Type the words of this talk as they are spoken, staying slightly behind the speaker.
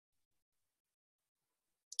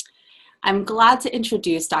I'm glad to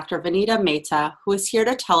introduce Dr. Vinita Mehta, who is here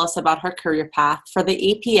to tell us about her career path for the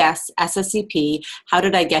APS SSCP How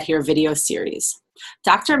Did I Get Here video series.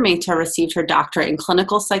 Dr. Mehta received her doctorate in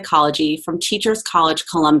clinical psychology from Teachers College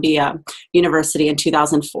Columbia University in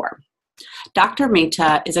 2004. Dr.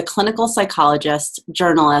 Mehta is a clinical psychologist,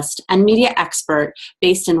 journalist, and media expert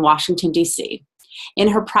based in Washington, D.C. In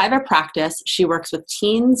her private practice, she works with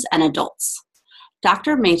teens and adults.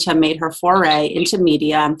 Dr. Mehta made her foray into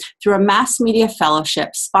media through a mass media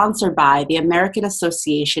fellowship sponsored by the American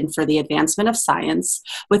Association for the Advancement of Science,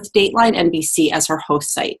 with Dateline NBC as her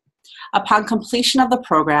host site. Upon completion of the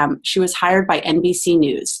program, she was hired by NBC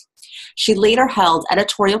News. She later held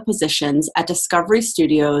editorial positions at Discovery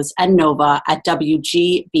Studios and Nova at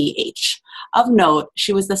WGBH. Of note,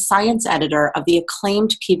 she was the science editor of the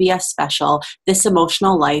acclaimed PBS special, This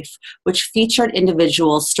Emotional Life, which featured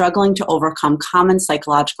individuals struggling to overcome common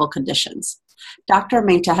psychological conditions. Dr.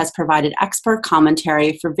 Mehta has provided expert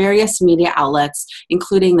commentary for various media outlets,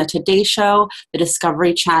 including The Today Show, the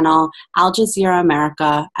Discovery Channel, Al Jazeera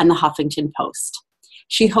America, and the Huffington Post.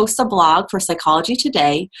 She hosts a blog for Psychology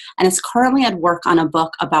Today and is currently at work on a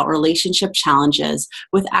book about relationship challenges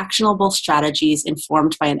with actionable strategies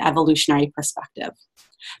informed by an evolutionary perspective.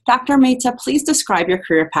 Dr. Mehta, please describe your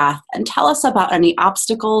career path and tell us about any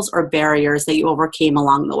obstacles or barriers that you overcame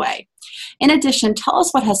along the way. In addition, tell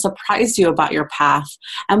us what has surprised you about your path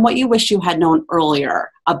and what you wish you had known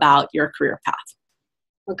earlier about your career path.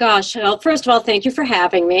 Well, gosh, well, first of all, thank you for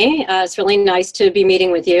having me. It's really nice to be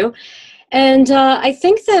meeting with you. And I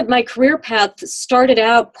think that my career path started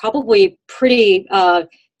out probably pretty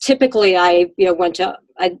typically. I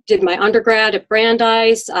did my undergrad at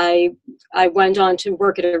Brandeis. I went on to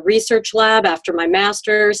work at a research lab after my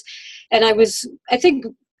master's, and I was, I think,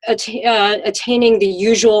 attaining the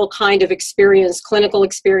usual kind of experience, clinical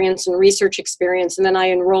experience and research experience. And then I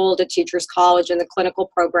enrolled at Teachers College in the clinical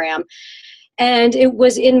program. And it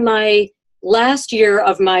was in my last year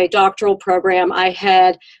of my doctoral program, I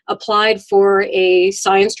had applied for a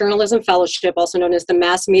science journalism fellowship, also known as the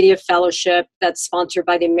Mass Media Fellowship, that's sponsored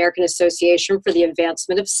by the American Association for the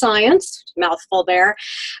Advancement of Science, mouthful there.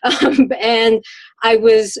 And I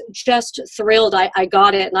was just thrilled. I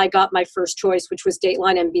got it, and I got my first choice, which was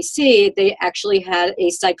Dateline NBC. They actually had a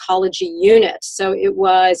psychology unit, so it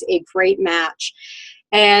was a great match.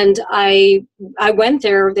 And I went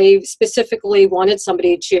there. They specifically wanted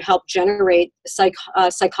somebody to help generate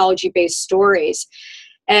psychology-based stories.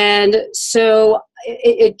 And so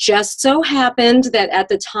it just so happened that at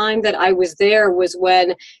the time that I was there was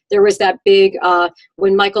when there was that big,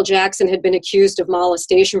 when Michael Jackson had been accused of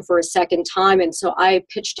molestation for a second time. And so I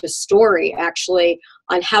pitched a story, actually,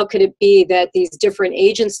 on how could it be that these different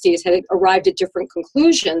agencies had arrived at different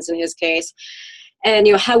conclusions in his case. And,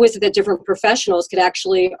 how is it that different professionals could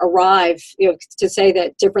actually arrive, to say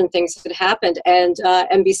that different things had happened? And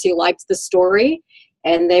NBC liked the story,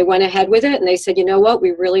 and they went ahead with it. And they said, you know what,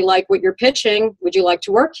 we really like what you're pitching. Would you like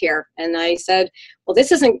to work here? And I said, well,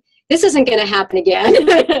 this isn't going to happen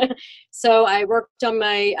again. So I worked on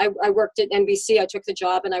I worked at NBC. I took the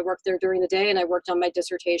job, and I worked there during the day, and I worked on my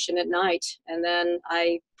dissertation at night. And then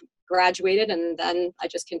I graduated, and then I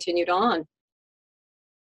just continued on.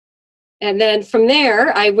 And then from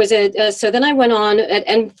there, I was so then I went on,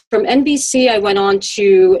 and from NBC, I went on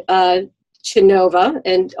to Nova,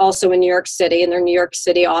 and also in New York City, in their New York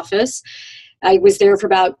City office. I was there for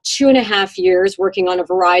about 2.5 years, working on a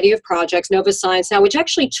variety of projects, Nova Science Now, which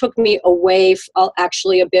actually took me away,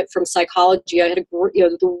 actually a bit from psychology. I had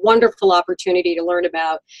the wonderful opportunity to learn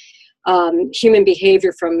about human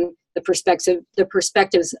behavior from the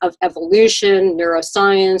perspectives of evolution,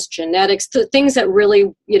 neuroscience, genetics, the things that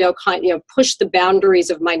really, push the boundaries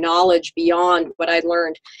of my knowledge beyond what I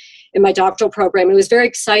learned in my doctoral program. It was very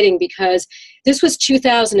exciting because this was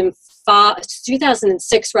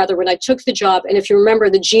 2006 rather, when I took the job. And if you remember,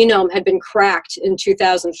 the genome had been cracked in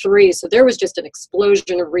 2003. So there was just an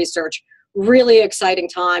explosion of research, really exciting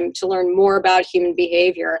time to learn more about human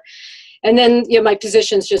behavior. And then, my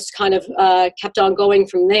positions just kind of kept on going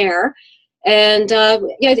from there. And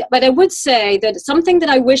but I would say that something that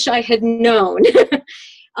I wish I had known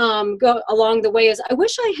along the way is I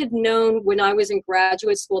wish I had known when I was in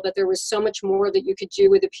graduate school that there was so much more that you could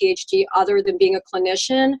do with a PhD other than being a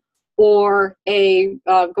clinician or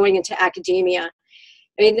going into academia.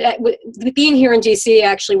 I mean, being here in DC,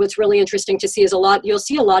 actually, what's really interesting to see is you'll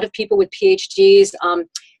see a lot of people with PhDs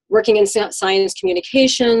working in science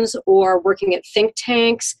communications or working at think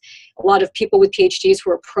tanks. A lot of people with PhDs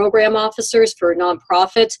who are program officers for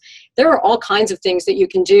nonprofits. There are all kinds of things that you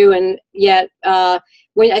can do, and yet I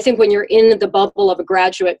think when you're in the bubble of a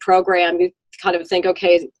graduate program, you kind of think,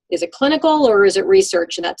 okay, is it clinical or is it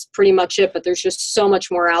research? And that's pretty much it, but there's just so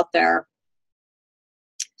much more out there.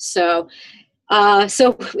 So,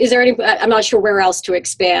 so is there any, I'm not sure where else to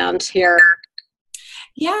expand here.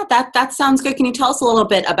 Yeah, that sounds good. Can you tell us a little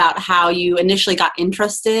bit about how you initially got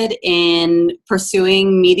interested in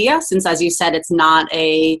pursuing media, since, as you said, it's not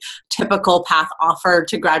a typical path offered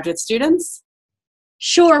to graduate students?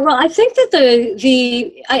 Sure. Well, I think that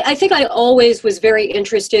I think I always was very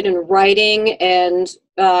interested in writing and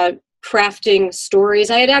crafting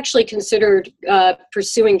stories. I had actually considered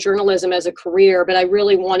pursuing journalism as a career, but I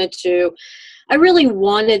really wanted to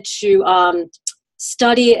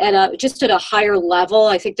study at just at a higher level.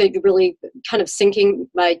 I think that really kind of sinking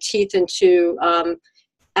my teeth into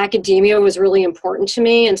academia was really important to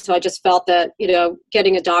me. And so I just felt that,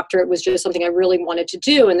 getting a doctorate was just something I really wanted to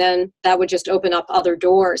do. And then that would just open up other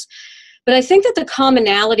doors. But I think that the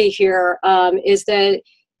commonality here is that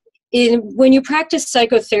when you practice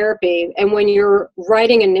psychotherapy and when you're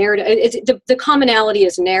writing a narrative, the commonality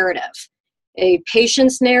is narrative, a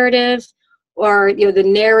patient's narrative, or the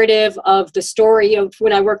narrative of the story.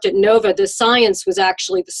 When I worked at Nova, the science was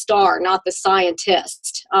actually the star, not the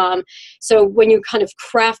scientist. So when you kind of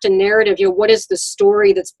craft a narrative, what is the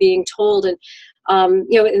story that's being told? And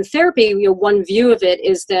in therapy, one view of it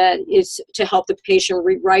is to help the patient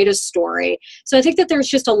rewrite a story. So I think that there's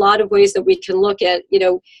just a lot of ways that we can look at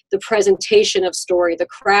the presentation of story, the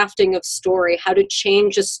crafting of story, how to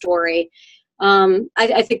change a story.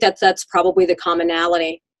 I think that's probably the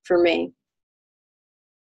commonality for me.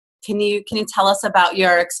 Can you tell us about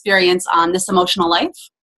your experience on This Emotional Life?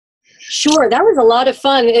 Sure, that was a lot of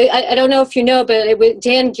fun. I don't know if you know, but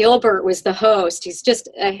Dan Gilbert was the host. He's just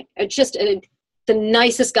the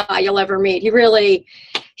nicest guy you'll ever meet. He really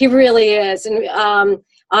is, and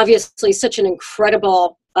obviously such an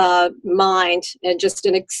incredible mind, and just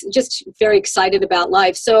very excited about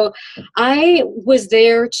life. So I was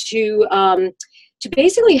there to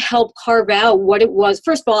basically help carve out what it was.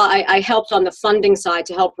 First of all, I helped on the funding side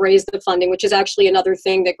to help raise the funding, which is actually another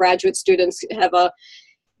thing that graduate students have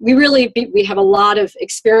we have a lot of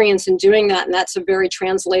experience in doing that, and that's a very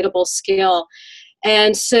translatable skill.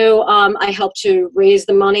 And so I helped to raise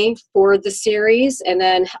the money for the series, and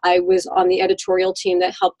then I was on the editorial team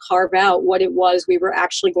that helped carve out what it was we were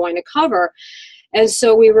actually going to cover. And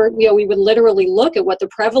so we would literally look at what the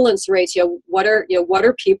prevalence rates, what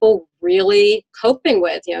are people really coping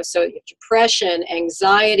with, so depression,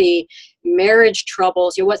 anxiety, marriage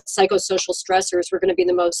troubles, what psychosocial stressors were going to be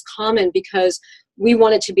the most common, because we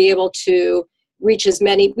wanted to be able to we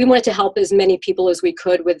wanted to help as many people as we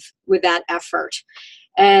could with that effort.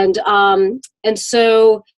 And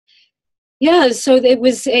so, yeah, so it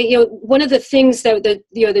was one of the things that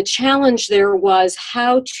the challenge there was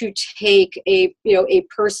how to take a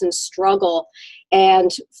person's struggle and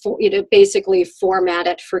basically format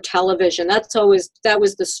it for television. That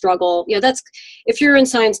was the struggle. That's, if you're in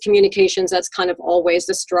science communications, that's kind of always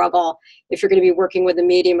the struggle if you're going to be working with the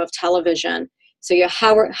medium of television. So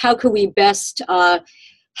how could we best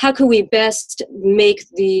make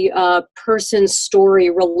the person's story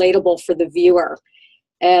relatable for the viewer?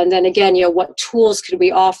 And then again, what tools could we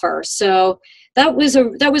offer? So that was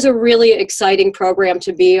a really exciting program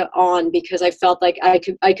to be on, because I felt like I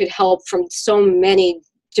could help from in so many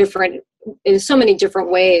different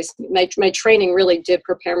ways. My training really did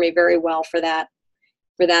prepare me very well for that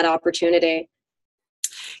opportunity.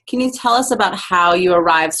 Can you tell us about how you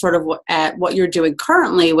arrived sort of at what you're doing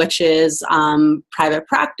currently, which is private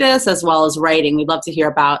practice as well as writing? We'd love to hear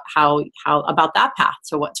about how about that path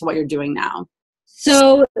to what you're doing now.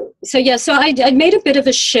 So I made a bit of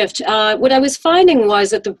a shift. What I was finding was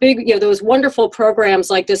that the big, those wonderful programs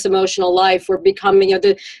like This Emotional Life were becoming,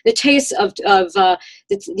 the taste of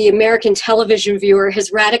the American television viewer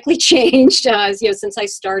has radically changed, since I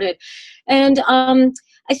started. And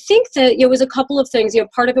I think that it was a couple of things.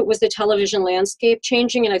 Part of it was the television landscape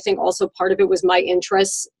changing, and I think also part of it was my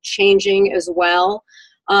interests changing as well.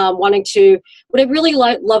 What I really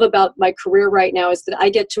love about my career right now is that I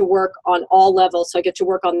get to work on all levels. So I get to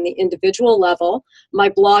work on the individual level. My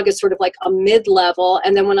blog is sort of like a mid-level.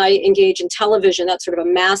 And then when I engage in television, that's sort of a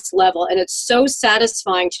mass level. And it's so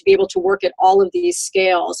satisfying to be able to work at all of these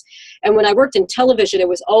scales. And when I worked in television, it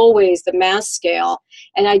was always the mass scale.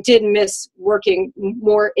 And I did miss working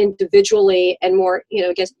more individually and more,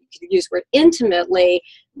 I guess you could use the word intimately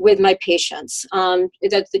with my patients,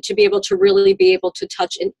 to be able to really be able to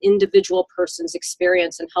touch an individual person's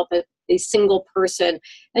experience and help a single person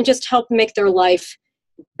and just help make their life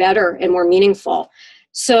better and more meaningful.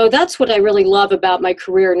 So that's what I really love about my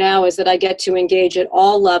career now, is that I get to engage at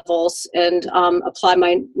all levels and apply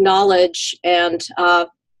my knowledge and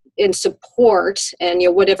in support and,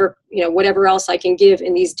 whatever else I can give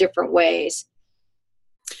in these different ways.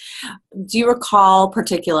 Do you recall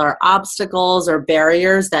particular obstacles or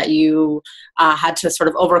barriers that you had to sort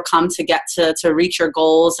of overcome to get to reach your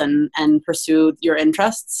goals and pursue your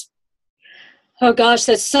interests? Oh gosh,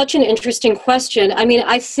 that's such an interesting question. I mean,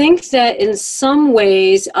 I think that in some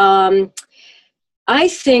ways, I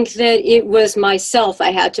think that it was myself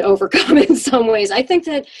I had to overcome in some ways. I think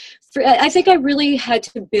I really had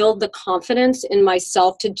to build the confidence in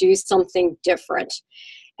myself to do something different.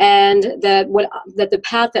 And that the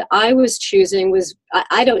path that I was choosing was,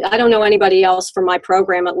 I don't know anybody else from my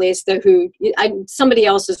program, at least, somebody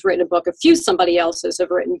else has written a book, somebody else's have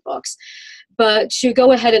written books, but to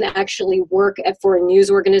go ahead and actually work for a news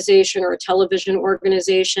organization or a television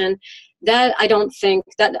organization, that I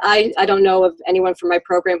don't know of anyone from my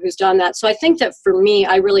program who's done that. So I think that for me,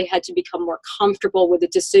 I really had to become more comfortable with the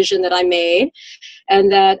decision that I made,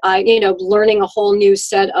 and that learning a whole new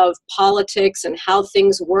set of politics and how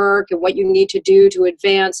things work and what you need to do to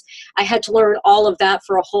advance. I had to learn all of that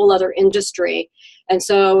for a whole other industry. And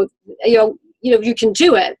so, you can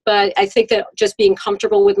do it, but I think that just being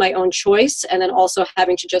comfortable with my own choice, and then also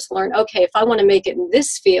having to just learn, okay, if I want to make it in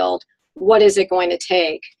this field, what is it going to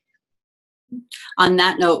take? On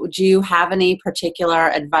that note, do you have any particular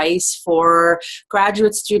advice for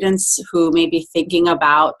graduate students who may be thinking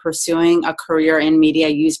about pursuing a career in media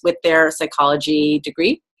use with their psychology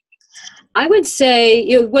degree? I would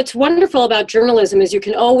say, what's wonderful about journalism is you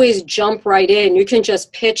can always jump right in. You can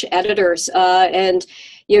just pitch editors, and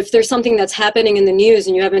if there's something that's happening in the news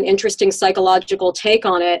and you have an interesting psychological take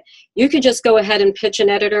on it, you could just go ahead and pitch an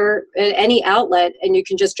editor at any outlet, and you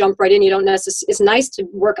can just jump right in. You don't necessarily. It's nice to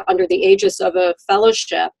work under the aegis of a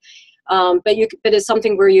fellowship, but it's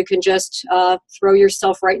something where you can just throw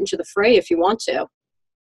yourself right into the fray if you want to.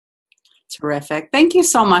 Terrific. Thank you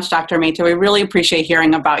so much, Dr. Mehta. We really appreciate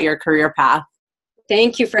hearing about your career path.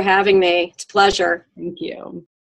 Thank you for having me. It's a pleasure. Thank you.